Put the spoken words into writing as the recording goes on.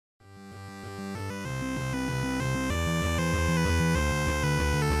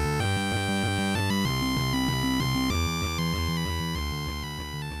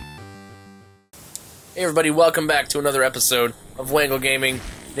Hey everybody, welcome back to another episode of Wangle Gaming.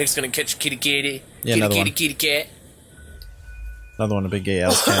 Nick's gonna catch kitty kitty. Yeah, kitty another kitty one. kitty cat. Another one of Big Gay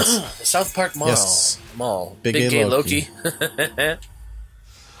Al's cats. The South Park Mall. Yes. Mall. Big Big Gay Gay Loki. Loki.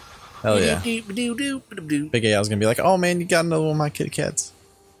 Hell yeah. Big Gay Al's gonna be like, oh man, you got another one of my kitty cats.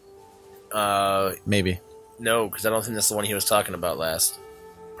 Maybe. No, because I don't think that's the one he was talking about last.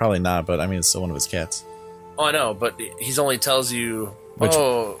 Probably not, but I mean, it's still one of his cats. Oh, I know, but he's only tells you, Which-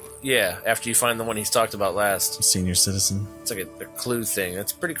 yeah, after you find the one he's talked about last. Senior citizen. It's like a clue thing.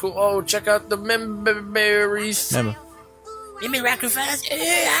 That's pretty cool. Oh, check out the memories. Remember. Mimi Rockefast.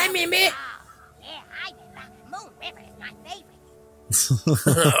 Hi, Mimi. Yeah, I love Moon River is my favorite.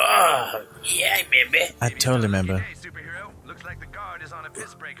 Yeah, Mimi. I totally remember. Hey, superhero. Looks like the guard is on a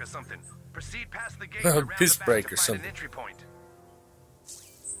piss break or something. Proceed past the gate around Piss the back break to or find something. an entry point.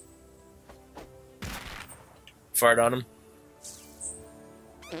 Fart on him.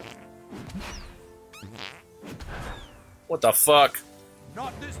 What the fuck?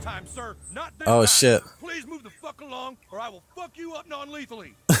 Not this time, sir. Not this Oh time. shit. Please move the fuck along, or I will fuck you up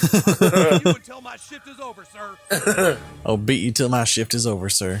non-lethally. You until my shift is over, sir. I'll beat you till my shift is over,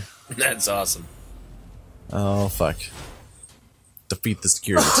 sir. That's awesome. Oh fuck. Defeat the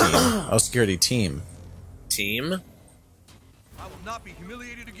security team. Oh, security team. Team? I will not be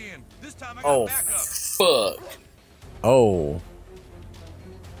humiliated again. This time I got Oh, backup. fuck. Oh.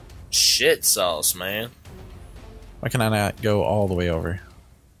 Shit sauce, man. Why can I not go all the way over?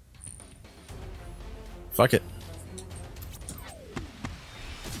 Fuck it.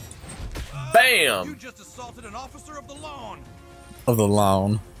 You Bam! just assaulted an officer of the lawn. Of the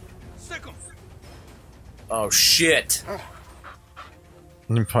lawn. Sick 'em. Oh, shit.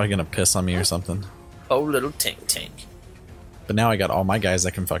 You're probably gonna piss on me or something. Oh, little tank tank. But now I got all my guys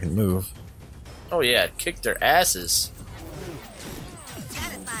that can fucking move. Oh, yeah, kick their asses.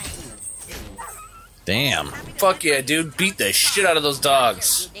 Satisfying. Damn. Fuck yeah, dude. Beat the shit out of those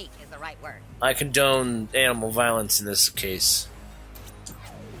dogs. Unique is the right word. I condone animal violence in this case.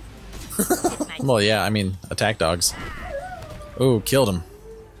 Well, yeah, I mean, attack dogs. Ooh, killed him.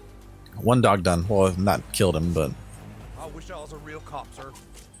 One dog done. Well, not killed him, but I wish I was a real cop, sir.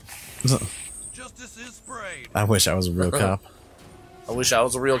 Justice is sprayed. I wish I was a real cop. I wish I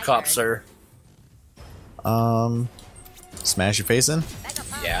was a real cop, sir. Smash your face in.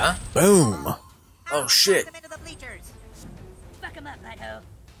 Yeah? Boom. Oh, shit. Into the bleachers. Fuck 'em up, butthole.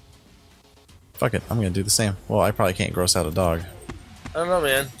 Fuck it, I'm gonna do the same. Well, I probably can't gross out a dog. I don't know,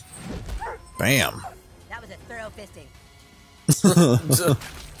 man. Bam. That was a thorough fisting.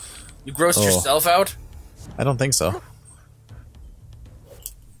 You grossed Oh. yourself out? I don't think so.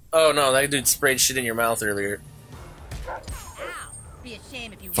 Oh, no, that dude sprayed shit in your mouth earlier. Ow. Be a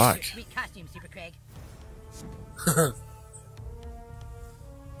shame if you Fuck. ripped your sweet costume, Super Craig.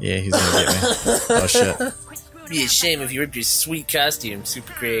 Yeah, he's gonna get me. Oh shit. Quit screwing Be a around, shame butthole. if you ripped your sweet costume,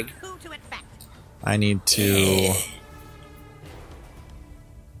 Super Craig. Who to infect? I need to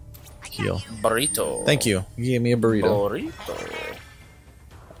heal. Burrito. Thank you. You gave me a burrito.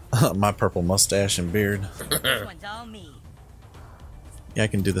 Burrito. My purple mustache and beard. This one's all me. Yeah, I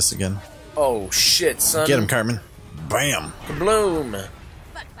can do this again. Oh, shit, son. Get him, Cartman. Bam. Kabloom.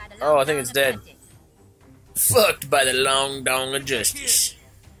 Fucked by the Oh, I long think dong it's of dead. justice. Fucked by the long dong of justice.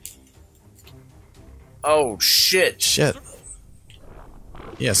 Oh, shit. Shit.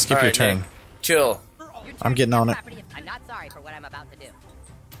 Yeah, skip All your right, turn. Nick. Kill. Your I'm turn getting is on your it. property. I'm not sorry for what I'm about to do.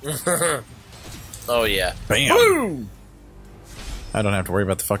 Oh, yeah. Bam. Boom! I don't have to worry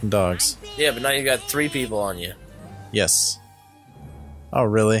about the fucking dogs. Yeah, but now you got 3 people on you. Yes. Oh,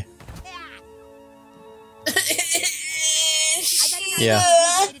 really? I better not Yeah.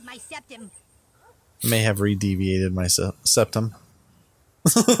 have deviated my septum. May have re-deviated my septum.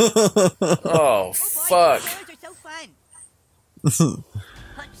 Oh, Oh, boy, fuck. these boys are so fun. Punch someone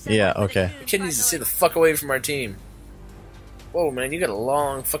Yeah, for the okay. tune, Kid needs to Fargoid. stay the fuck away from our team. Whoa, man, you got a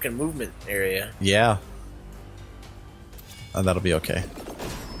long fucking movement area. Yeah. That'll be okay.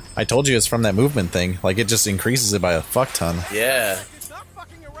 I told you it's from that movement thing. Like, it just increases it by a fuck ton. Yeah. It's not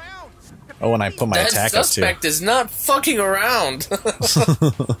fucking around. Oh, and I put my That attack up too. suspect is not fucking around.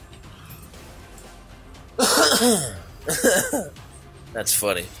 That's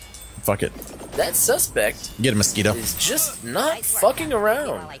funny. Fuck it. That suspect Get a mosquito. is just not Nice work. fucking While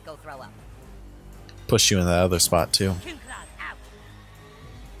around. I go throw up. Push you in that other spot too. Two claws out.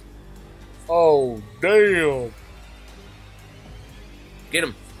 Oh, damn. Get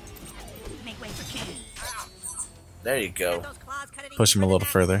him. Make way for King. There you go. Those claws cut it Push him a even little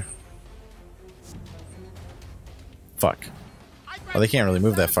further. further. Fuck. Oh, they can't really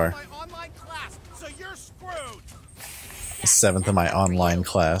move that far. My online class, so you're screwed. The 7th of my online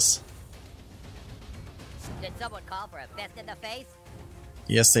class. someone call for a fist in the face?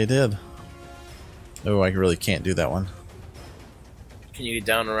 Yes, they did. Oh, I really can't do that one. Can you get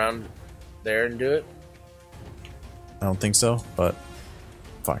down around there and do it? I don't think so, but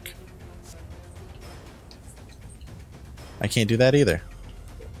fuck. I can't do that either.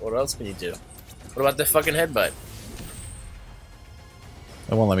 What else can you do? What about the fucking headbutt?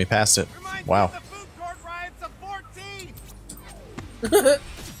 It won't let me past it. Reminds Wow. me of the food court riots of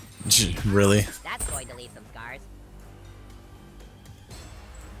 14. Really? That's going to leave some scars.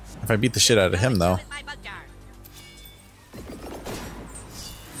 If I beat the shit out of him, though. My bug jar.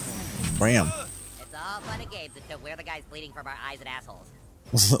 Bam. It's all fun and games until we're the guys bleeding from our eyes and assholes.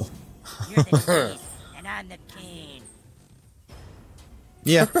 Yeah. You're the cheese, and I'm the king.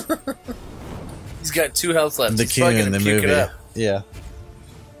 He's got 2 health left. The He's king fucking in the puke it movie. up. Yeah.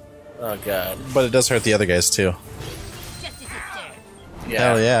 Oh god. But it does hurt the other guys, too. Justice is served. Yeah.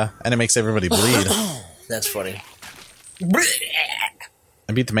 Hell yeah. And it makes everybody bleed. That's funny.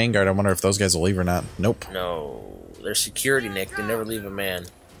 I beat the main guard. I wonder if those guys will leave or not. Nope. No. They're security, Nick. They never leave a man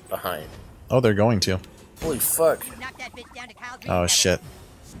behind. Oh, they're going to. Holy fuck. Knock that bitch down to Kyle's Oh, level. shit.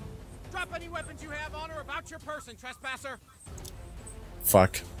 Drop any weapons you have on or about your person, trespasser.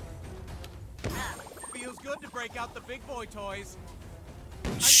 Fuck. Feels good to break out the big boy toys.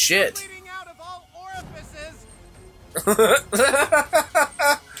 Shit. Bleeding out of all orifices.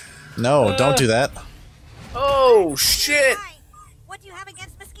 No, don't do that. Oh shit. Hi. What do you have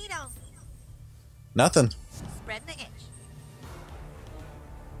against mosquitoes? Nothing. Spread the itch.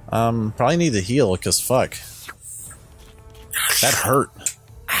 Probably need to heal, because fuck. That hurt.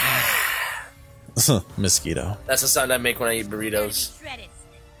 Mosquito. That's the sound I make when I eat burritos. Shredded.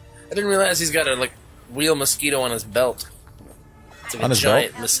 I didn't realize he's got a like real mosquito on his belt. It's like On a his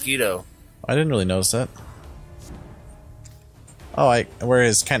giant belt? mosquito. I didn't really notice that. Oh, where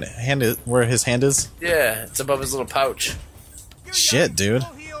his hand is? Yeah, it's above his little pouch. You're Shit, young, dude.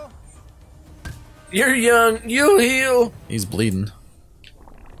 you'll heal. You're young, you heal. He's bleeding.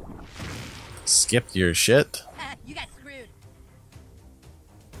 Skipped your shit. You got screwed.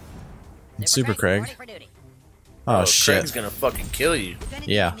 Super Craig. reporting for duty. Oh, shit. Craig's gonna fucking kill you. You're gonna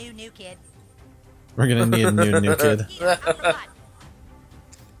Yeah. need a new kid. We're gonna need a new kid. Need a uppercut.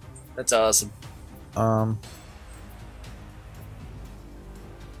 That's awesome.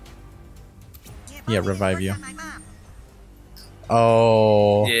 Yeah, revive you. On my mom.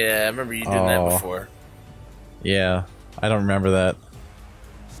 Oh. Yeah, I remember you doing that Oh. before. Yeah. I don't remember that.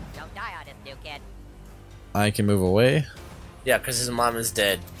 Don't die on this new kid. I can move away. Yeah, because his mom is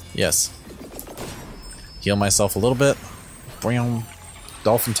dead. Yes. Heal myself a little bit. Bam.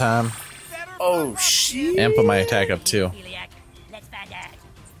 Dolphin time. Oh shit. And put my attack up too. Celiac. Let's find out.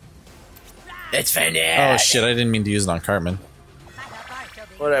 It's find Oh out. shit, I didn't mean to use it on Cartman. My health bar is so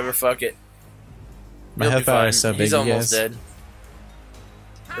big. Whatever, fuck it. My You'll be health bar fine. is so big, He's you almost guys. dead.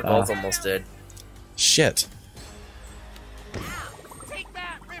 They're both almost dead. Shit. Take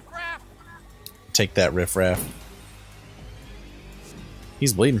that, riffraff. Take that, riffraff.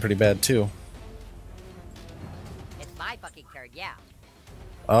 He's bleeding pretty bad too. It's my fucking turn, yeah.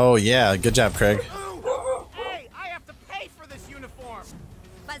 Oh yeah, good job, Craig. Ooh. Hey, I have to pay for this uniform.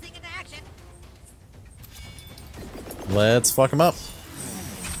 Buzzing into action. Let's fuck him up.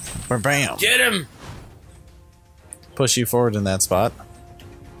 Bam. Get him! Push you forward in that spot.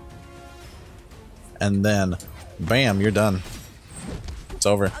 And then, bam, you're done. It's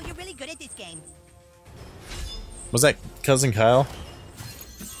over. Oh, you're really good at this game. Was that Cousin Kyle?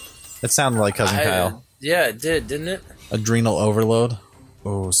 It sounded like Cousin Kyle. Yeah, it did, didn't it? Adrenal overload.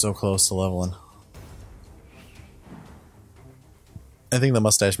 Oh, so close to leveling. I think the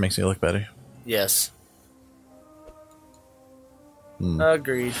mustache makes me look better. Yes. Hmm.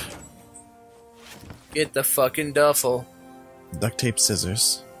 Agreed. Get the fucking duffel. Duct tape,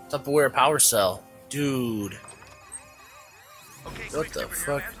 scissors. Tupperware power cell. Dude. Okay, What quick, the Super fuck?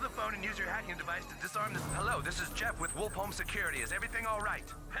 Hero, answer the phone and use your hacking device to disarm this. Hello, this is Jeff with Wolf Home Security. Is everything all right?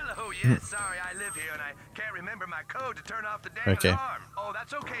 Hello, yes. Sorry, I live here and I can't remember my code to turn off the damn Okay. alarm. Oh,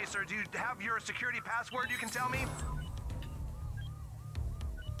 that's okay, sir. Do you have your security password you can tell me?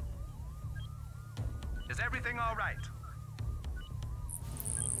 Is everything all right?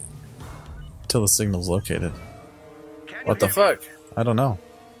 Till the signal's located. Can What you the hear me? fuck? I don't know.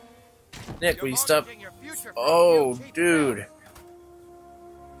 Nick, will you stop? Your future Oh, from dude.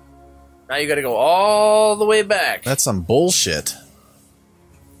 Now you gotta go all the way back. That's some bullshit.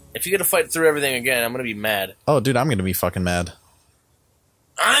 If you gotta fight through everything again, I'm gonna be mad. Oh, dude, I'm gonna be fucking mad.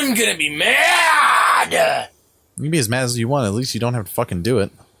 I'm gonna be mad! You can be as mad as you want. At least you don't have to fucking do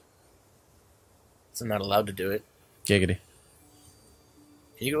it. So I'm not allowed to do it. Giggity.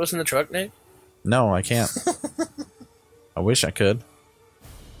 Can you go listen in the truck, Nick? No, I can't. I wish I could.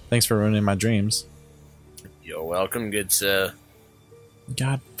 Thanks for ruining my dreams. You're welcome, good sir.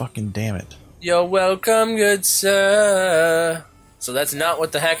 God fucking damn it. You're welcome, good sir. So that's not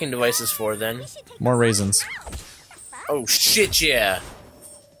what the hacking device is for, then. More raisins. Oh shit, yeah.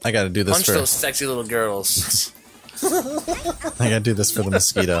 I gotta do this Punch for... those sexy little girls. I gotta do this for the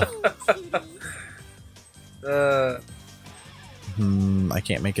mosquito. I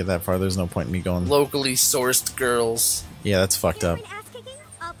can't make it that far. There's no point in me going... Locally sourced girls. Yeah, that's fucked up.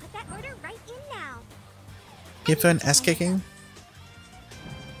 I'll put that order right in now. Give an ass kicking?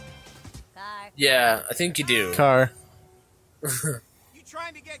 Car. Yeah, I think you do. Car. You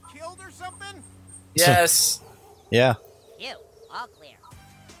trying to get killed or something? Yes. Yeah. You, all clear.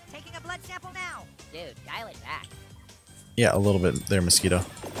 Taking a blood sample now. Dude, dial it back. Yeah, a little bit there, mosquito. 9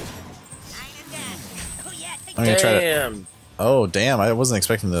 and 10. Oh yeah, take I'm gonna try to... Damn. Oh, damn. I wasn't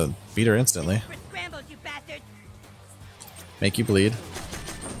expecting to beat her instantly. scrambles, you bastard. Make you bleed.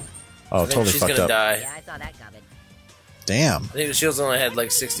 Oh, I think totally she's fucked gonna up. die. Yeah, I saw that coming. Damn. I think the shields only had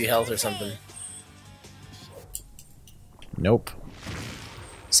like 60 health or something. Nope.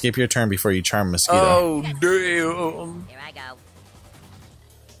 Skip your turn before you charm mosquito. Oh, damn. Here I go.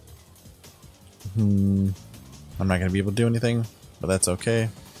 I'm not gonna be able to do anything, but that's okay.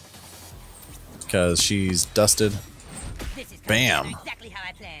 Because she's dusted. This is Bam. exactly how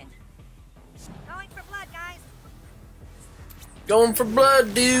I planned. Going for blood, guys. Going for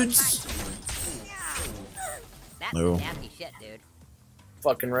blood, dudes. That's No. nasty shit, dude.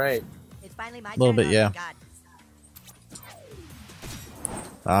 Fucking right. It's finally my Little turn. bit, yeah. God.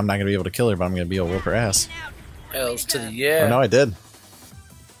 I'm not gonna be able to kill her, but I'm gonna be able to whip her ass. Hells to the Oh, yeah. no, I did.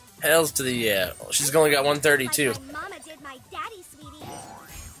 Hells to the yeah. She's only got 132. Like my mama did my daddy, sweetie.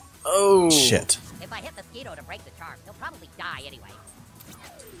 Oh. Shit. If I hit mosquito to break the charm, he'll probably die anyway.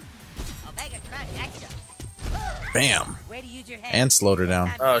 Omega Crunch extra. Bam. Way to use your head. And slowed her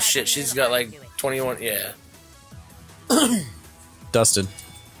down. Oh shit, she's got like 21. Yeah. Dusted.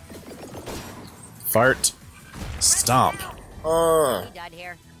 Fart. Stomp. You done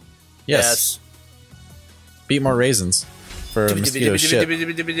here? Yes. Beat more raisins. For mosquito shit.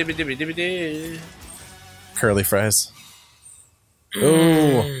 Curly fries.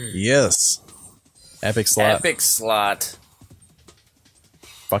 Ooh. Yes. Epic slot. Epic slot.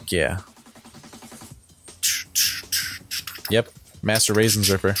 Fuck yeah. Yep. Master Raisins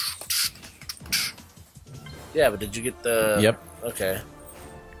Ripper. Yeah, but did you get the... Yep. Okay.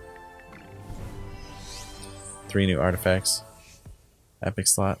 3 new artifacts. Epic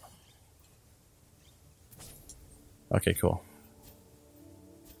slot. Okay, cool.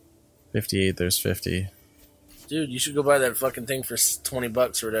 58, there's 50. Dude, you should go buy that fucking thing for 20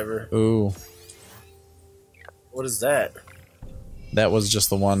 bucks or whatever. Ooh. What is that? That was just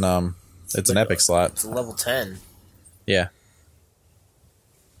the one, it's an epic slot. It's a level 10. Yeah.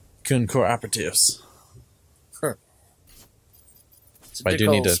 Kun Cooperatives. Huh. It's a But I big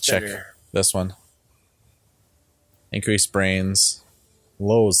do need old to check spinner. this one. Increased brains.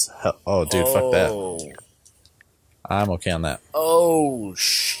 Lows. Oh, dude, fuck that. Oh. I'm okay on that. Oh,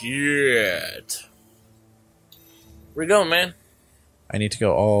 shit. Where you going, man? I need to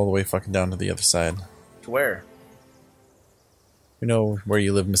go all the way fucking down to the other side. To where? We know where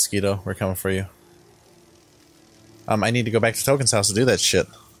you live, Mosquito. We're coming for you. I need to go back to Token's house to do that shit.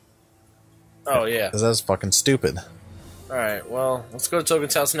 Oh, yeah. Because that's fucking stupid. Alright, well, let's go to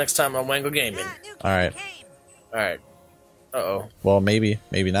Token's house next time on Wangle Gaming. Alright. Alright. Uh-oh. Well, maybe.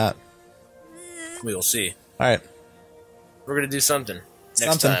 Maybe not. We'll see. Alright. We're gonna do something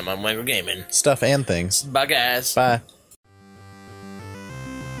next Something. time on Wangle Gaming. Stuff and things. Bye, guys. Bye.